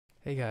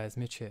Hey guys,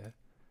 Mitch here.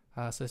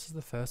 So this is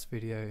the first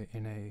video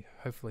in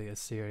hopefully a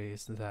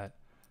series that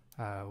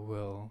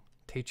will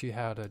teach you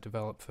how to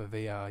develop for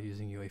VR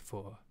using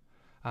UE4.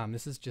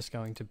 This is just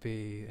going to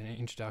be an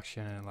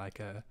introduction and like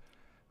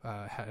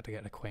how to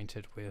get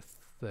acquainted with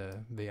the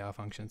VR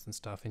functions and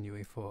stuff in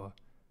UE4.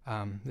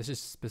 This is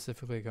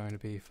specifically going to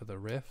be for the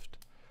Rift.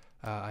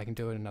 I can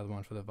do another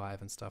one for the Vive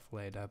and stuff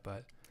later,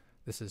 but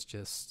this is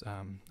just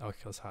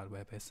Oculus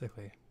hardware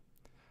basically.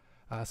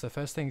 So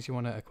first things you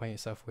want to acquaint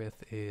yourself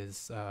with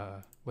is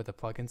what the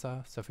plugins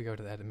are. So if we go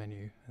to the edit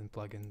menu and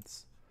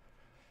plugins,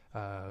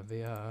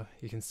 VR,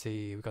 you can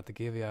see we've got the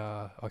Gear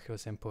VR,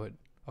 Oculus Input,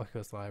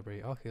 Oculus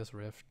Library, Oculus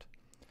Rift.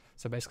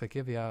 So basically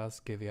Gear VR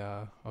is Gear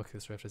VR,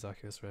 Oculus Rift is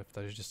Oculus Rift.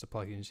 Those are just the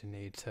plugins you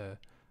need to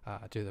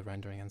do the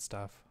rendering and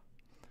stuff.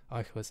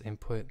 Oculus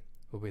Input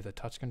will be the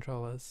touch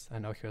controllers,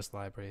 and Oculus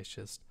Library is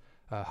just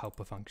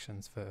helper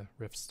functions for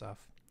Rift stuff.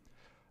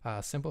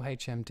 Simple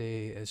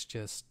HMD is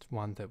just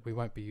one that we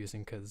won't be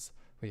using because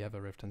we have a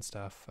Rift and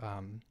stuff.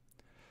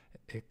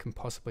 It can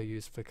possibly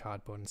use for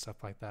cardboard and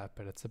stuff like that,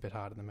 but it's a bit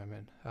hard at the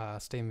moment.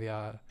 Steam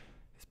VR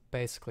is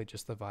basically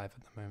just the Vive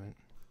at the moment.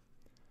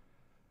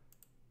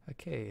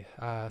 Okay,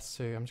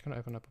 so I'm just going to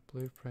open up a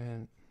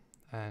blueprint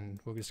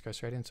and we'll just go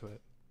straight into it.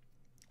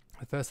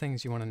 The first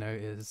things you want to know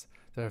is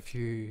there are a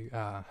few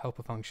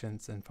helper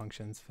functions and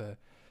functions for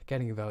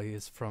getting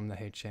values from the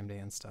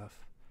HMD and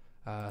stuff.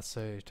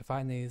 So to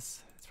find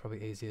these, it's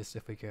probably easiest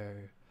if we go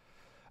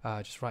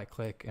just right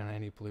click on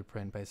any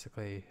blueprint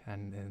basically,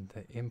 and in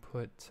the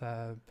input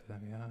tab, there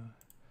we are.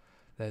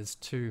 There's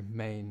two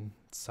main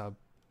sub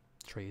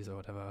trees or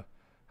whatever.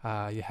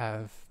 You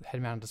have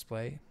head mounted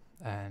display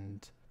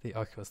and the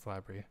Oculus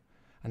library,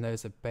 and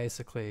those are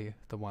basically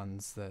the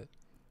ones that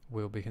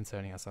we'll be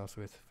concerning ourselves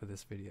with for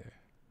this video.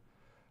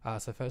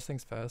 So first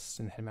things first,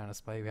 in the head mounted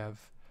display we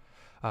have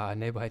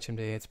enable HMD.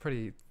 It's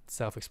pretty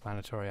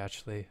self-explanatory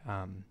actually.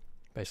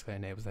 Basically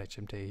enables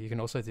HMD. You can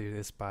also do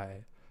this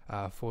by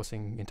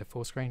forcing into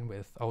full screen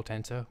with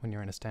Alt-Enter when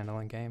you're in a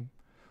standalone game,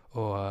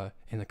 or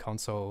in the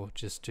console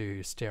just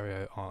do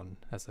stereo on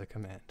as a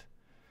command.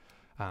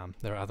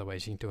 There are other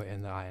ways you can do it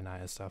in the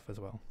INI and stuff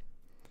as well.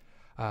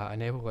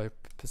 Enable low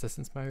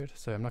persistence mode.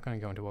 So I'm not going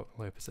to go into what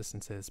low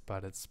persistence is,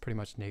 but it's pretty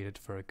much needed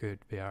for a good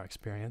VR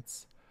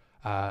experience.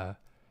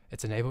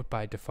 It's enabled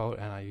by default,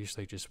 and I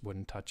usually just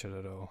wouldn't touch it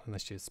at all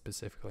unless you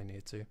specifically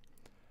need to.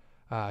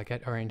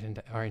 Get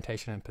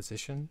orientation and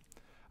position.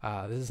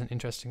 This is an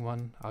interesting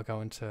one. I'll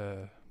go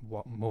into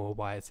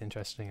why it's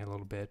interesting in a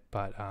little bit,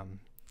 but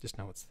just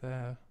know it's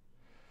there.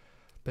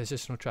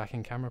 Positional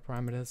tracking camera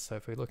parameters. So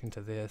if we look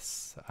into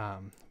this,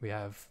 we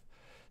have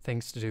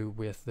things to do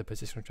with the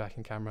positional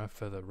tracking camera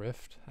for the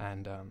Rift,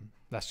 and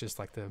that's just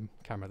like the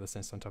camera that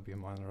sits on top of your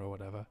monitor or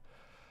whatever.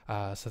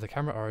 So the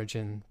camera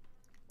origin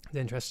is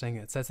interesting.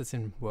 It says it's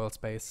in world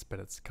space,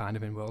 but it's kind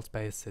of in world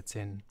space. It's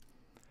in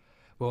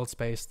world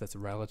space that's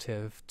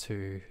relative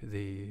to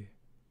the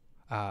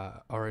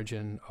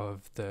origin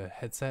of the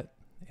headset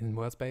in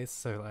world space.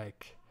 So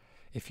like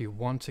if you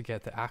want to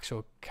get the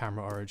actual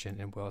camera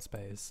origin in world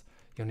space,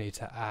 you'll need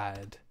to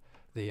add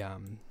the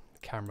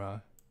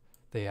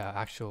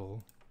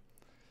actual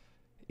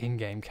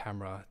in-game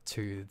camera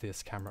to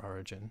this camera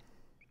origin.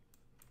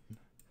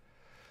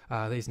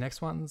 These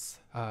next ones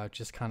are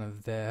just kind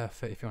of there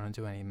for if you want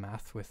to do any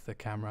math with the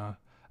camera.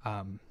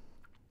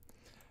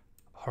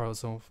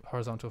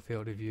 Horizontal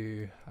field of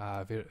view,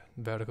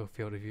 vertical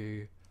field of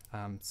view.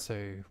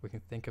 So we can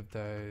think of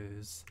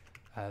those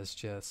as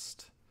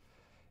just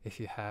if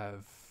you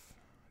have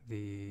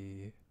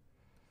the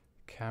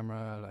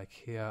camera like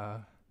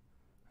here,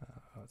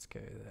 let's go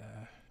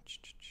there,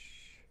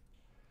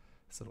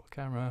 this little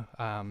camera,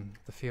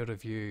 the field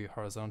of view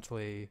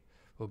horizontally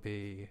will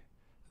be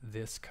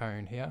this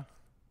cone here,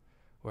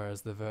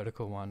 whereas the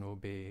vertical one will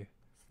be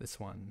this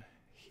one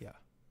here.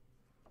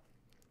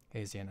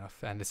 Easy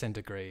enough, and it's in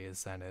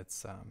degrees, and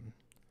it's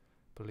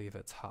believe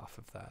it's half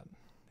of that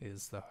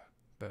is the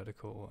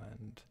vertical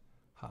and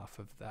half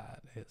of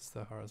that is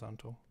the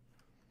horizontal.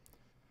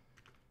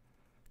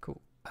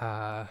 Cool.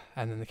 And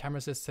then the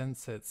camera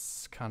distance,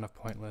 it's kind of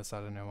pointless.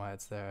 I don't know why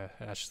it's there.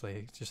 It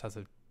actually just has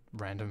a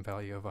random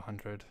value of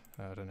 100.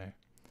 I don't know.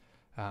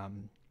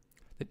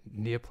 The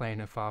near plane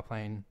and far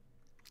plane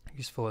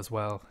useful as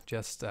well.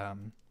 Just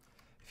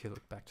if you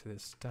look back to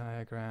this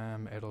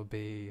diagram, it'll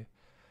be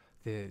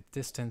the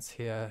distance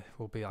here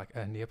will be like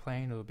a near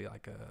plane. It'll be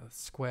like a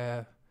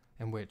square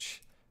in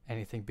which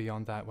anything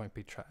beyond that won't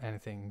be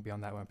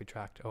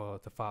tracked, or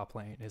the far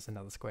plane is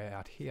another square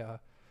out here,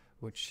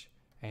 which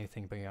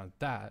anything beyond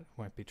that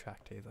won't be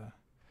tracked either.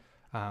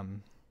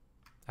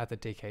 At the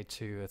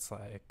DK2, it's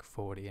like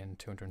 40 and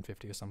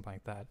 250 or something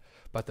like that.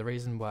 But the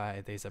reason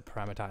why these are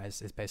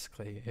parameterized is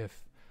basically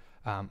if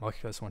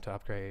Oculus want to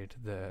upgrade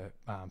the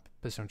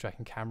positional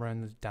tracking camera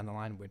down the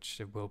line,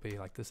 which it will be,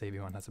 like the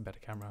CB1 has a better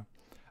camera.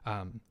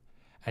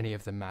 Any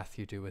of the math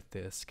you do with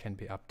this can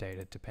be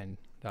updated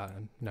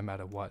no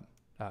matter what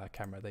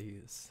camera they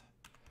use.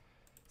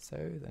 So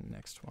the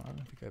next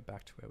one, if we go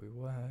back to where we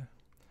were,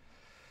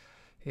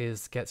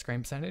 is get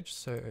screen percentage.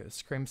 So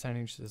screen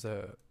percentage is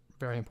a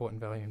very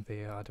important value in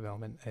VR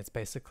development. It's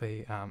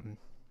basically how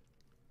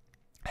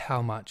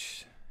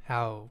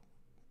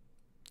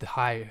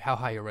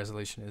high your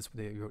resolution is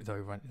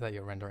that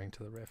you're rendering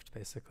to the Rift,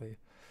 basically.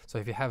 So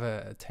if you have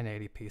a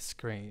 1080p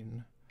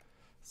screen,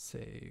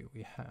 say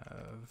we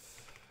have,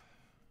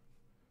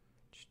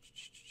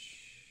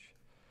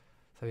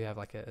 so we have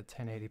like a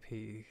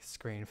 1080p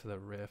screen for the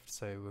Rift,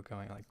 so we're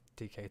going like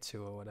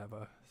DK2 or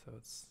whatever, so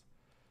it's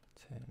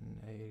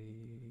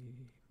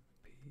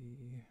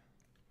 1080p,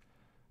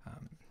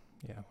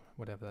 yeah,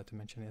 whatever that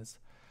dimension is.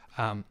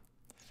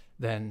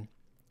 Then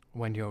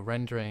when you're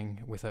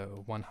rendering with a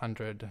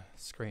 100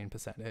 screen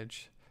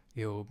percentage,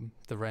 the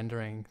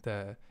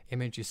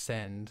image you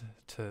send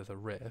to the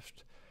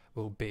Rift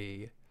will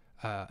be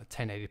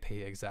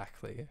 1080p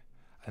exactly.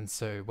 And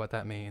so what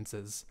that means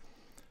is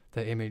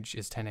the image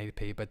is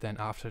 1080p, but then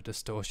after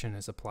distortion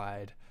is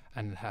applied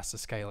and it has to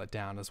scale it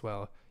down as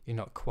well, you're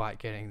not quite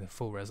getting the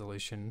full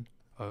resolution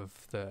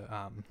of the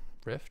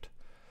Rift.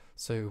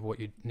 So what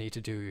you need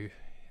to do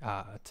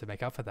to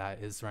make up for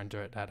that is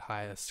render it at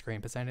higher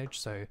screen percentage.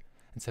 So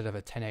instead of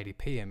a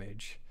 1080p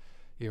image,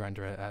 you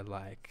render it at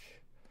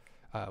like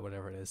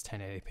whatever it is,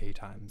 1080p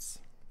times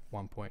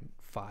 1.5,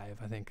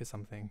 I think,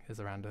 is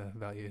around a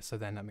value. So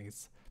then that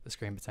means the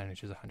screen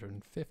percentage is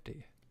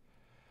 150.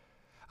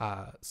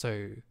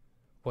 So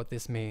what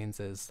this means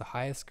is the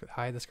higher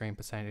the screen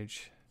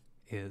percentage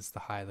is, the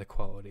higher the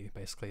quality,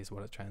 basically, is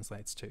what it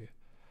translates to.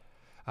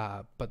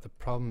 But the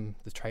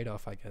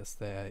trade-off, I guess,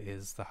 there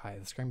is the higher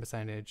the screen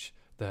percentage,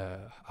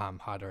 the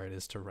harder it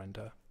is to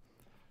render.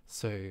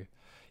 So you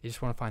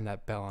just want to find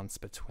that balance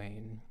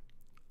between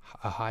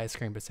a higher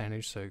screen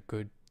percentage, so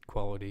good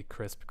quality,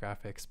 crisp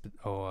graphics,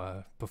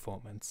 or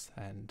performance,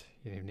 and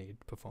you need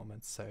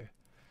performance. So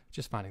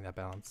just finding that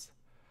balance.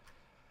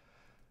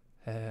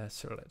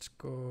 So let's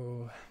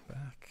go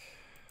back.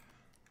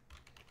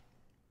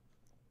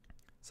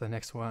 So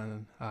next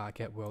one,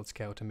 get world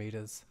scale to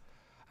meters.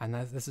 And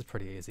this is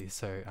pretty easy.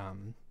 So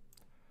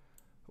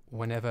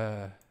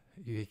whenever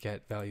you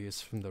get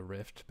values from the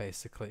Rift,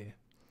 basically,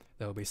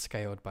 they'll be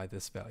scaled by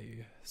this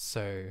value.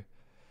 So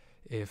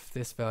if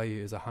this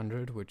value is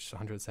 100,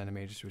 100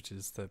 centimeters, which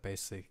is the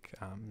basic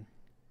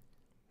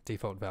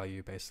default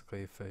value,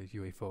 basically, for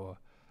UE4,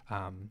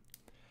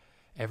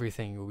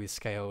 everything will be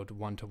scaled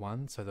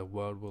 1:1, so the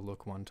world will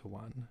look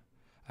 1:1.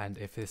 And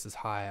if this is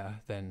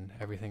higher, then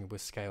everything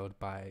was scaled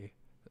by,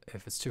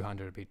 if it's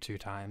 200, it'd be 2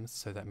 times.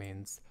 So that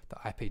means the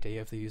IPD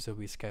of the user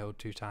will be scaled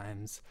 2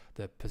 times.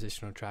 The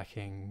positional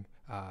tracking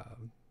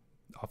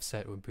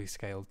offset would be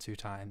scaled 2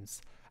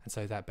 times. And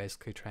so that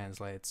basically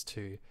translates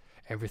to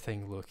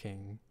everything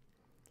looking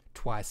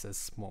twice as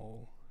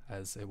small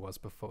as it was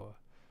before.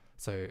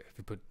 So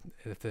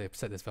if they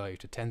set this value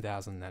to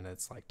 10,000, then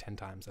it's like 10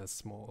 times as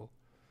small.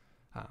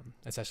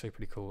 It's actually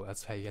pretty cool.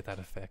 That's how you get that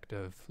effect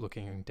of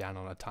looking down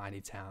on a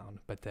tiny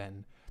town, but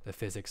then the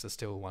physics are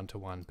still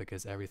 1:1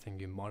 because everything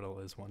you model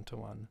is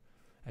 1:1.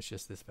 It's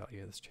just this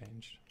value that's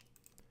changed.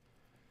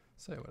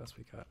 So what else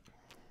we got?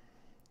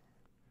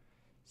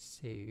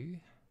 So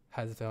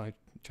has value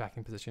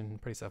tracking position,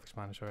 pretty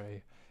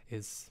self-explanatory.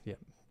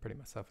 Pretty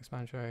much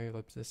self-explanatory.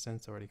 Low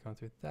persistence, already gone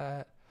through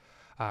that.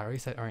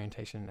 Reset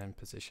orientation and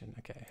position.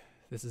 Okay,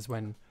 this is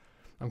when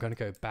I'm going to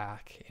go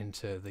back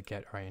into the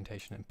get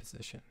orientation and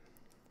position.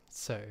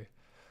 So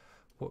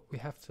what we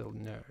have to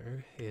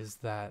know is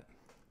that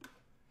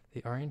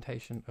the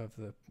orientation of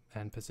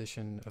and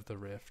position of the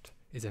Rift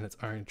is in its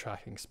own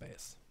tracking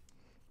space.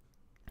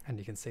 And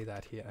you can see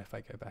that here. If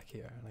I go back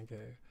here and I go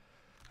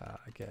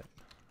get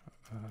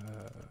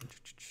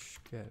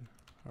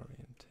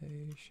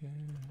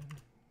orientation,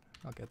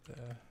 I'll get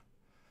there.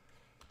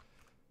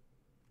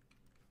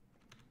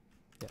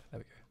 Yeah, there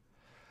we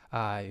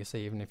go. You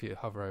see, even if you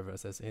hover over, it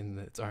says in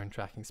its own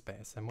tracking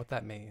space. And what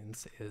that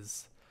means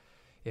is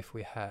if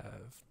we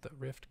have the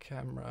Rift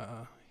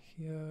camera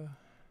here,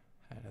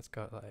 and it's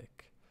got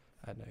like,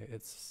 I don't know,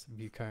 its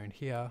view cone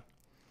here,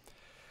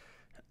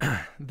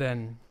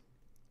 then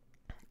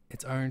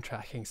its own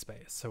tracking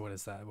space. So what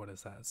is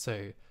that?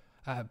 So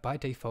by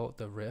default,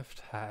 the Rift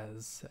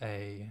has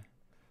a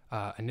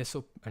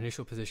initial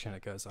position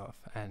it goes off,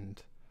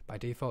 and by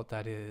default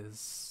that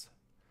is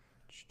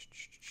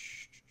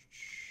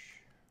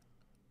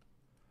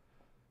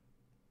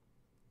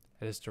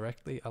it is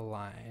directly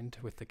aligned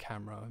with the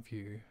camera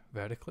view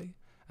vertically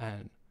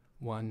and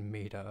 1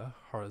 meter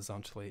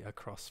horizontally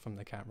across from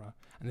the camera.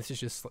 And this is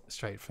just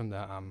straight from the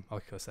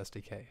Oculus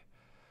SDK.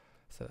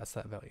 So that's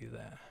that value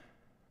there.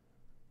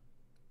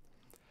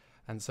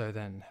 And so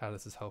then how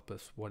does this help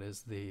us? What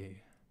is the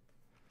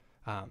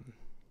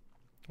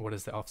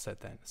offset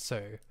then?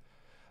 So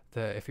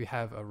if you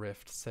have a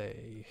Rift,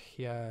 say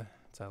here,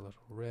 it's our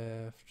little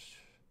Rift,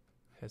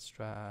 head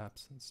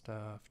straps and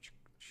stuff.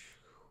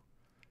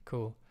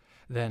 Cool.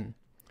 Then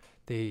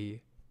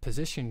the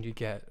position you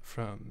get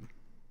from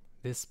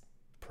this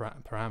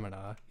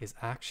parameter is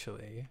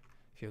actually,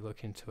 if you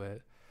look into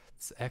it,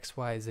 it's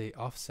XYZ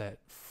offset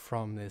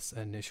from this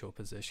initial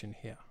position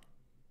here.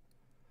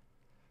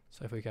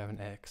 So if we have an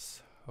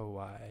X, a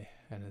Y,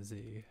 and a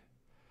Z,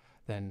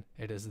 then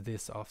it is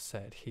this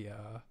offset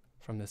here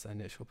from this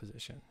initial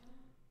position.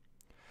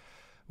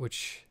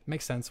 Which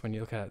makes sense when you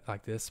look at it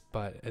like this,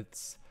 but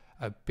it's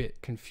a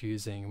bit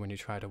confusing when you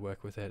try to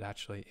work with it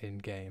actually in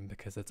game,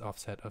 because it's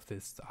offset of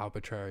this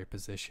arbitrary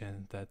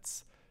position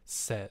that's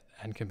set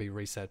and can be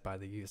reset by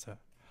the user.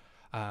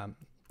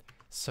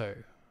 So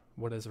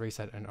what does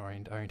reset and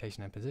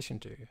orientation and position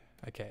do?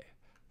 Okay,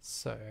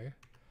 so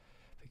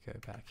if we go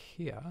back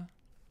here,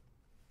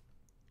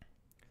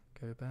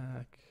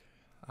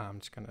 I'm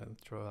just gonna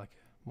draw like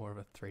more of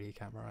a 3D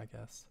camera, I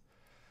guess.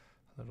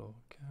 A little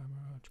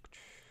camera.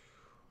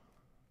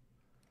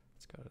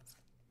 It's got its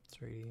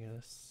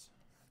 3D-ness.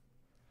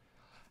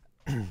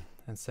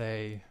 And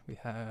say we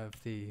have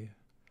the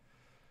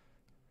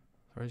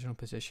original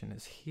position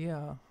is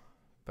here,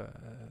 but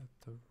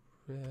the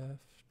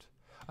rift.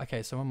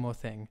 Okay, so one more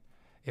thing.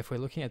 If we're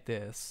looking at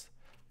this,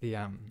 the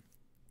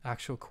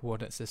actual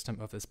coordinate system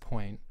of this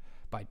point,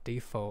 by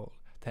default,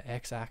 the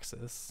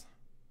x-axis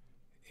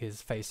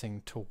is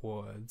facing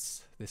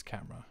towards this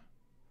camera.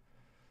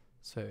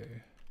 So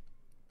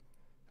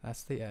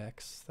that's the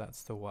x,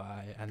 that's the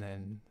y, and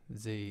then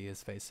z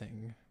is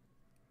facing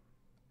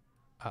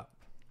up.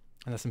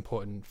 And that's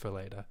important for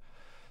later.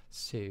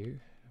 So,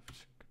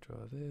 draw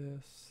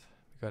this.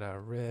 We got our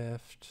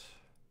rift.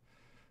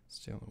 It's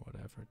doing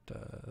whatever it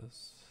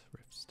does.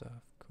 Rift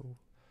stuff, cool.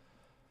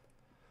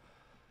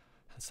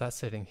 So that's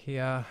sitting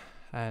here,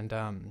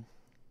 and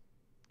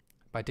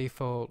by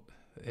default,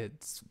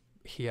 it's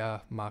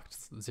here marked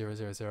 0,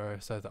 0, 0.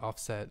 So the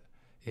offset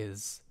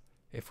is,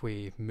 if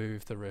we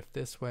move the rift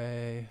this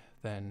way,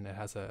 then it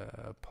has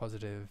a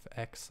positive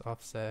x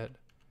offset.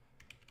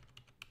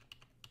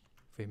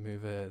 If we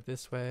move it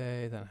this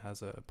way, then it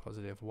has a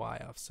positive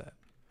y offset,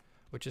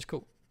 which is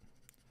cool.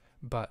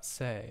 But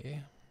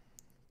say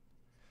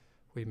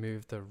we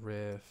move the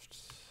rift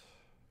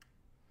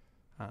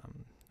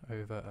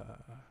over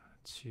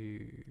to,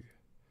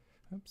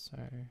 oops,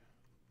 sorry,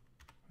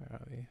 where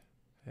are we?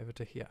 Over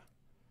to here.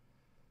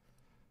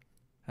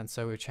 And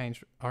so we've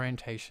changed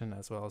orientation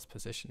as well as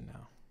position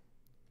now.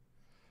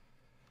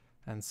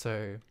 And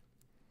so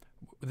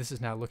this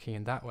is now looking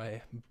in that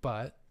way,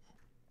 but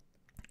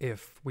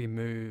if we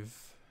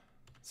move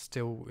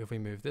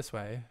this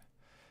way,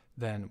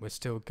 then we're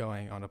still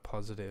going on a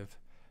positive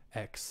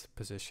x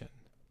position,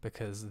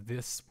 because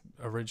this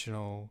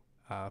original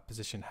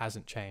position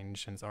hasn't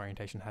changed and its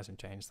orientation hasn't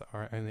changed.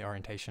 The only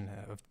orientation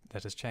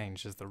that has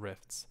changed is the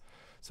rifts.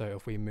 So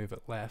if we move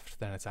it left,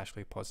 then it's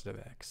actually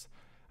positive x.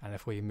 And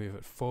if we move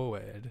it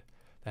forward,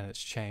 then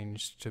it's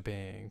changed to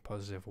being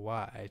positive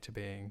y to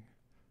being,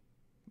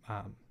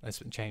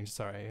 it's changed,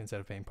 sorry, instead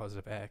of being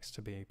positive x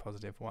to be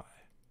positive y.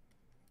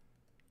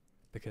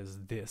 Because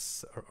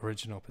this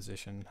original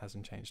position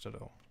hasn't changed at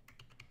all.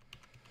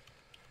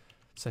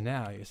 So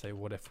now you say,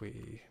 what if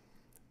we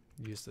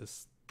use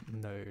this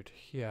node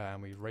here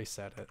and we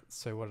reset it?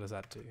 So what does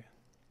that do?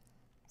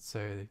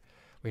 So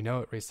we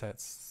know it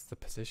resets the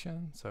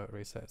position, so it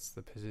resets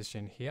the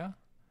position here.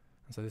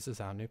 And so this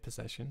is our new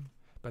position,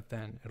 but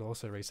then it'll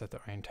also reset the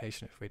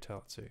orientation if we tell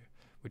it to,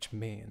 which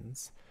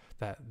means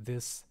that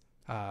this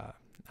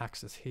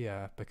axis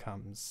here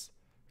becomes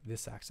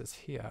this axis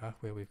here,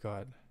 where we've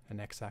got an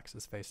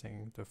x-axis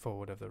facing the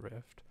forward of the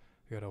rift,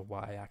 we've got a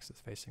y-axis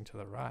facing to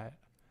the right,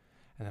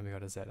 and then we've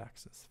got a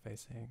z-axis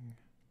facing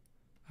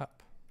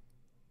up,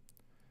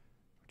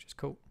 which is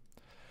cool.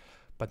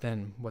 But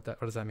then what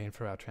does that mean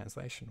for our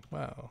translation?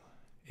 Well,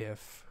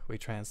 if we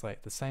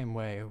translate the same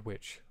way,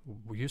 which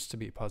used to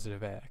be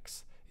positive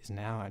x is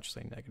now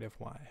actually negative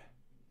y.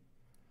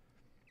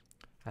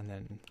 And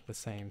then the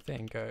same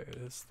thing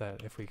goes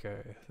that if we go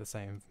the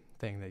same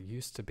thing that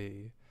used to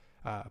be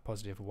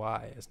positive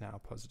y is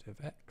now positive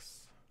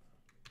x,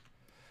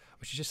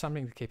 which is just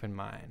something to keep in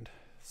mind.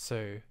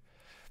 So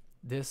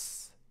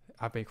this,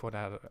 I've been called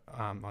out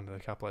on it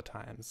a couple of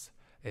times.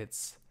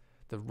 It's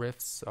the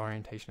rift's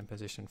orientation and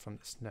position from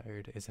this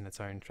node is in its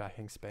own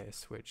tracking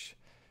space, which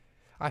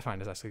I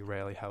find is actually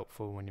rarely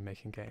helpful when you're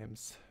making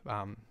games.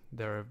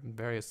 There are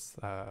various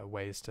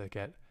ways to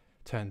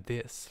turn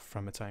this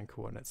from its own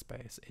coordinate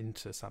space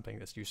into something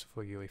that's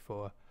useful for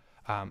UE4.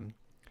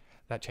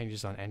 That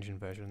changes on engine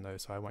version though,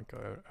 so I won't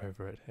go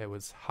over it. It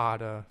was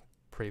harder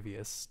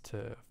previous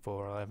to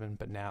 4.11,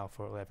 but now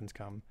 4.11's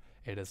come,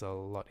 it is a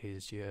lot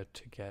easier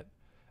to get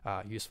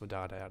useful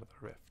data out of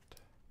the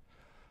rift.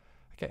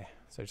 Okay,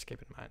 so just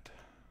keep it in mind.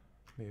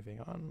 Moving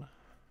on.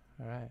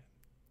 All right.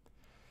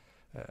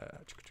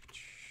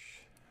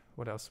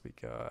 What else we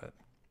got?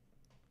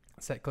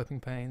 Set clipping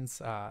planes.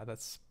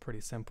 That's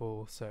pretty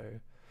simple. So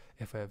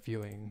if we're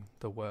viewing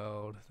the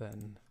world,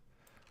 then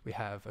we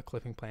have a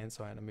clipping plane.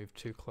 So I'm going to move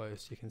too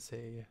close. You can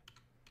see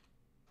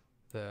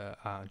the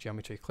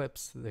geometry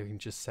clips. We can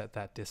just set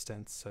that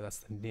distance. So that's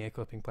the near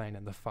clipping plane,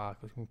 and the far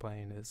clipping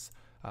plane is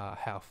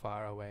how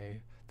far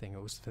away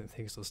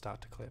things will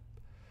start to clip.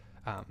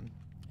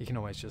 You can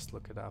always just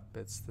look it up.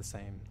 It's the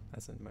same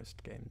as in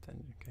most game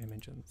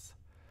engines.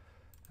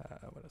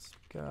 What else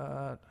we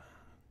got?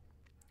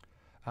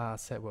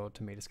 Set world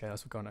to meter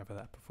scales. We've gone over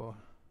that before.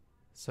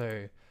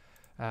 So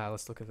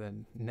Let's look at the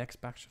next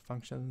batch of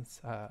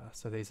functions.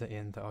 So these are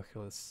in the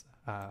Oculus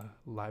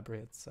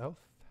library itself.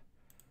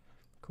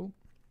 Cool.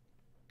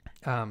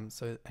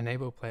 So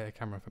enable player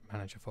camera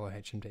manager follow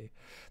HMD.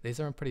 These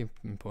are pretty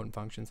important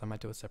functions. I might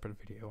do a separate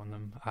video on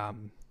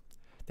them.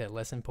 They're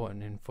less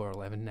important in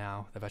 4.11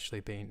 now. They've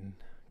actually been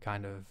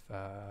kind of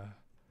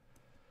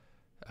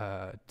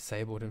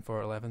disabled in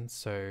 4.11,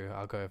 so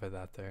I'll go over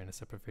that though in a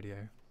separate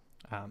video.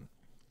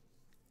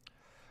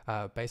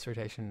 Base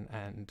rotation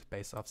and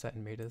base offset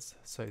in meters.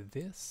 So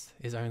this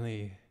is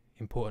only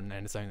important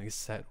and it's only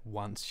set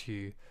once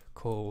you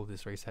call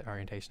this reset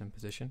orientation and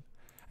position.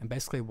 And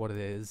basically what it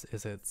is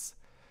it's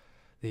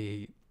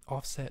the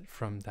offset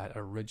from that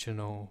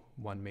original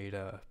 1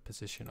 meter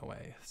position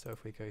away. So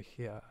if we go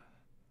here,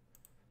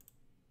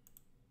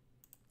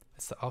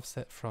 it's the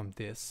offset from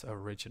this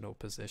original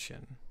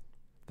position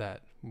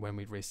that when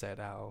we reset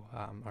our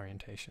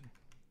orientation.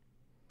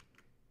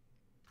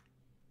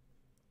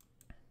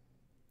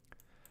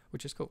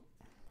 Which is cool.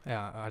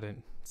 Yeah, I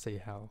don't see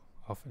how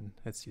often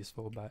it's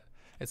useful, but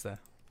it's there.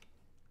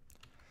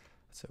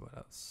 So what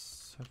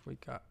else have we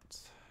got?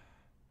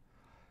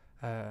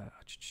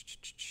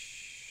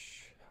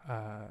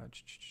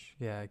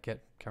 Yeah, get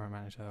camera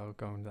manager. I'll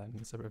go on that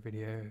in a separate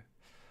video.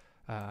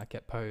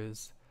 Get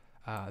pose.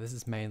 This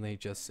is mainly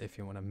just if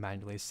you want to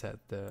manually set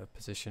the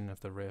position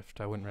of the rift.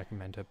 I wouldn't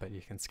recommend it, but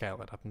you can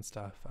scale it up and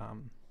stuff.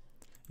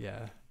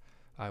 Yeah,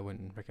 I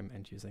wouldn't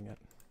recommend using it.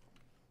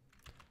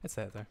 It's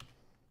there though.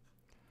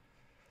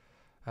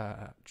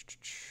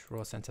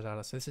 Raw center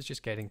data. So this is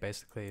just getting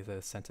basically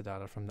the center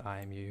data from the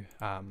IMU.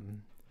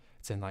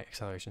 It's in like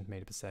accelerations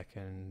meter per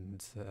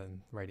second,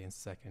 radians a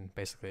second,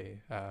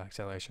 basically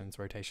accelerations,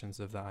 rotations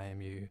of the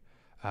IMU.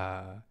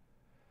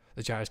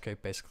 The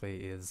gyroscope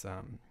basically is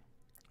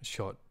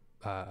short,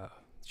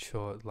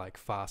 like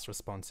fast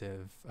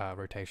responsive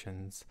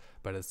rotations,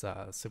 but it's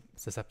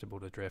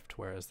susceptible to drift,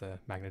 whereas the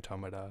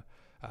magnetometer,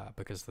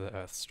 because of the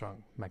Earth's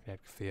strong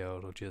magnetic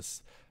field, will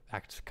just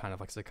act kind of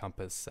like as a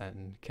compass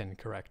and can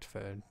correct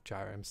for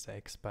gyro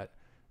mistakes. But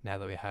now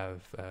that we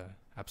have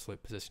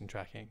absolute position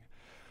tracking,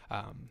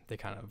 they're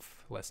kind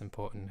of less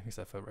important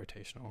except for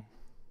rotational.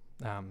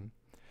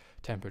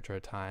 Temperature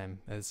time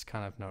is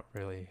kind of not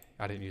really,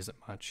 I didn't use it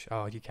much.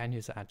 Oh, you can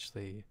use it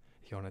actually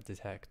if you want to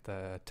detect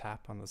the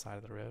tap on the side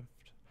of the rift.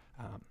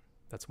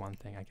 That's one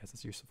thing I guess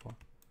it's useful for.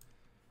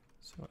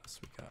 So what else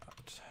we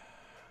got?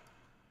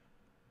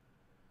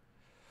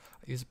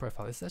 User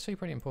profile. This is actually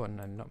pretty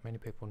important and not many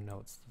people know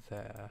it's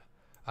there.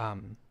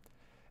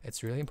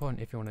 It's really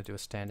important if you want to do a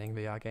standing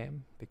VR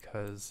game,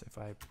 because if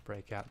I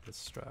break out this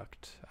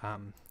struct,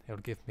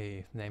 it'll give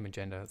me name and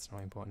gender. It's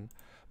not important,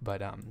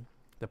 but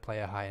the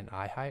player height and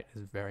eye height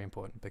is very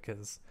important,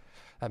 because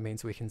that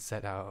means we can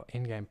set our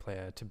in-game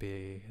player to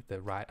be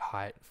the right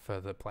height for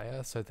the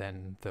player, so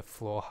then the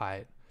floor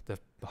height, the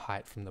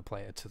height from the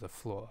player to the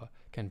floor,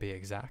 can be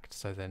exact,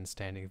 so then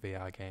standing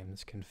VR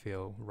games can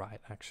feel right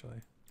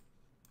actually.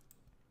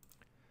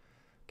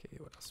 Okay,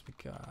 what else we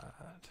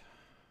got?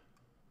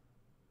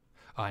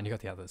 Oh, and you got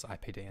the others,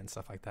 IPD and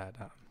stuff like that.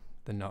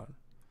 They're not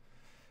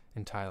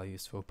entirely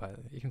useful, but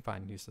you can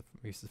find uses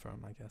for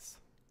them, I guess.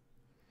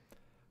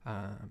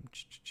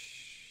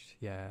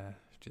 Yeah,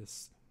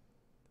 just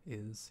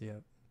is,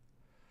 yep.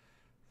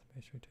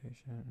 Space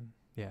rotation.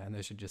 Yeah, and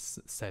those are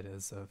just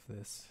setters of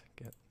this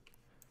get.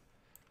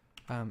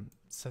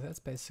 So that's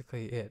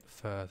basically it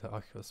for the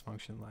Oculus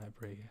function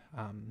library.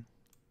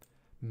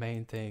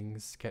 Main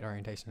things: get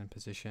orientation and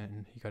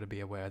position. You got to be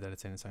aware that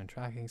it's in its own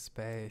tracking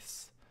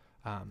space.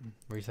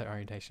 Reset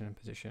orientation and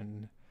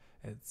position.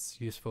 It's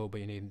useful,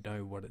 but you need to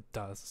know what it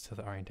does to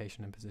the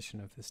orientation and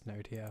position of this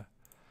node here.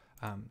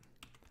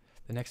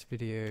 The next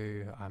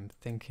video, I'm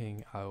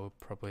thinking I'll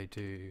probably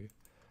do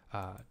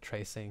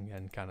tracing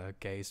and kind of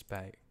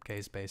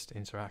gaze-based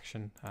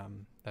interaction.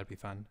 That'd be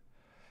fun.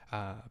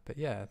 But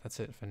yeah, that's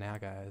it for now,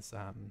 guys.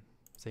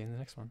 See you in the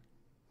next one.